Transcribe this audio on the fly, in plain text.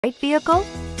Right vehicle?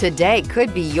 Today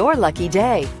could be your lucky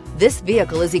day. This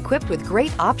vehicle is equipped with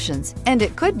great options and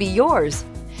it could be yours.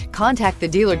 Contact the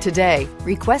dealer today,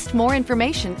 request more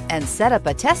information, and set up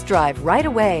a test drive right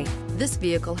away. This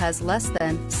vehicle has less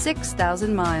than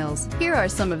 6,000 miles. Here are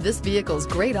some of this vehicle's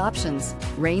great options: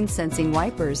 rain sensing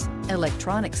wipers,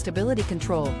 electronic stability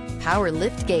control, power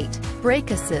lift gate,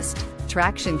 brake assist,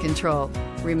 traction control,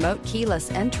 remote keyless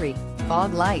entry,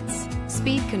 fog lights,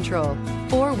 speed control,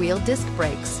 four-wheel disc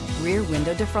brakes, rear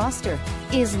window defroster.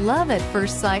 Is love at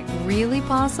first sight really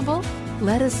possible?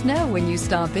 Let us know when you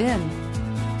stop in.